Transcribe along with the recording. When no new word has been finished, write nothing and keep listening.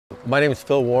My name is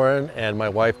Phil Warren, and my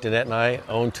wife Danette and I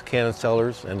own Toucan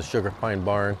Cellars and the Sugar Pine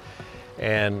Barn,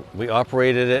 and we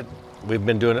operated it. We've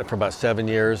been doing it for about 7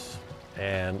 years,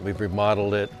 and we've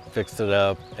remodeled it, fixed it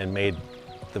up, and made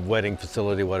the wedding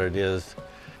facility what it is.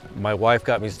 My wife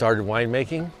got me started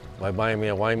winemaking by buying me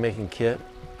a winemaking kit.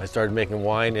 I started making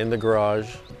wine in the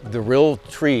garage. The real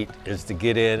treat is to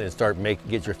get in and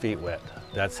get your feet wet.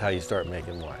 That's how you start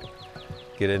making wine.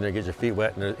 Get in there, get your feet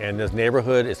wet, and this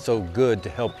neighborhood is so good to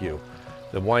help you.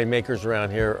 The winemakers around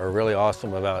here are really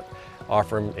awesome about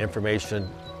offering information,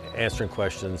 answering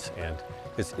questions, and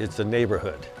it's a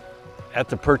neighborhood. At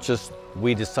the purchase,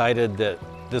 we decided that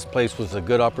this place was a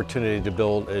good opportunity to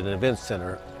build an event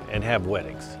center and have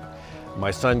weddings. My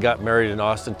son got married in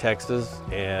Austin, Texas,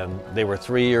 and they were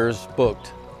 3 years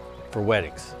booked for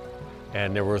weddings.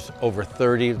 And there was over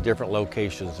 30 different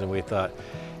locations, and we thought,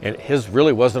 and his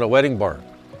really wasn't a wedding barn.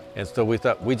 And so we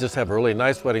thought we just have a really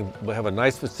nice wedding, we have a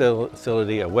nice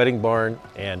facility, a wedding barn,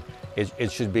 and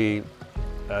it should be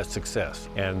a success.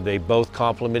 And they both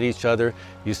complement each other.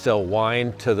 You sell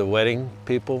wine to the wedding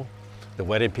people. The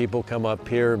wedding people come up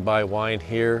here and buy wine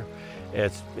here.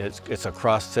 It's a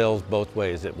cross sales both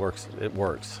ways. It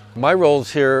works. My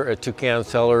roles here at Toucan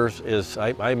Cellars is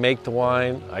I make the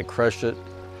wine, I crush it,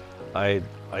 I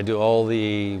do all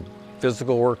the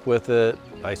physical work with it.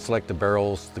 I select the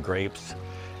barrels, the grapes,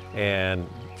 and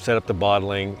set up the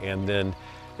bottling. And then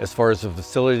as far as the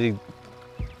facility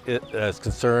is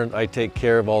concerned, I take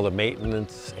care of all the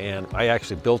maintenance, and I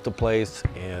actually built the place,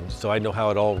 and so I know how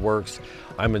it all works.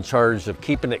 I'm in charge of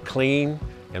keeping it clean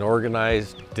and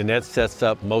organized. Danette sets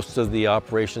up most of the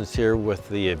operations here with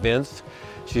the events.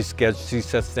 She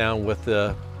sets down with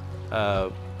the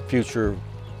future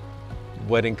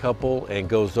wedding couple and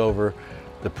goes over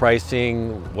the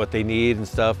pricing, what they need and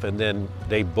stuff, and then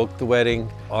they book the wedding.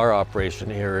 Our operation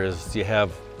here is you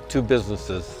have two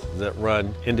businesses that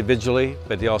run individually,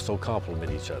 but they also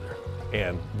complement each other.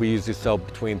 And we usually sell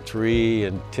between 3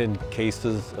 and 10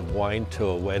 cases of wine to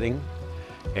a wedding.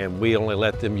 And we only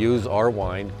let them use our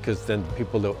wine because then the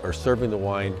people that are serving the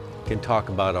wine can talk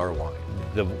about our wine.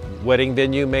 The wedding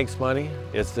venue makes money.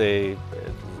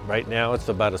 Right now it's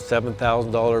about a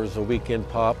 $7,000 a weekend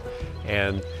pop,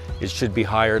 and it should be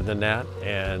higher than that,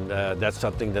 and that's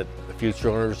something that the future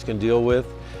owners can deal with.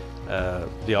 We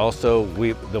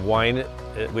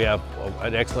have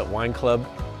an excellent wine club,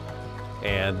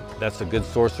 and that's a good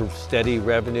source of steady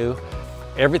revenue.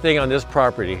 Everything on this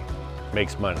property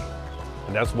makes money,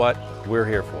 and that's what we're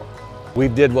here for. We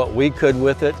did what we could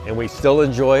with it, and we still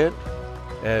enjoy it.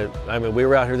 And I mean, we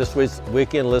were out here this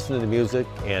weekend listening to music,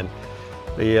 and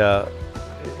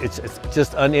it's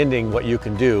just unending what you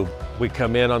can do. We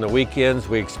come in on the weekends,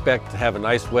 we expect to have a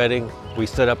nice wedding. We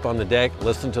sit up on the deck,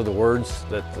 listen to the words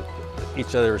that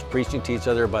each other is preaching to each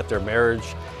other about their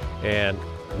marriage, and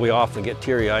we often get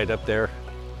teary-eyed up there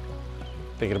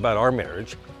thinking about our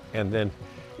marriage. And then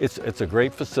it's a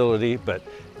great facility, but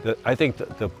I think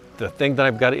the thing that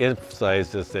I've got to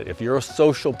emphasize is that if you're a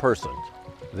social person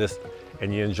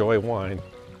and you enjoy wine,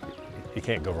 you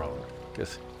can't go wrong,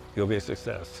 because you'll be a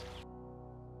success.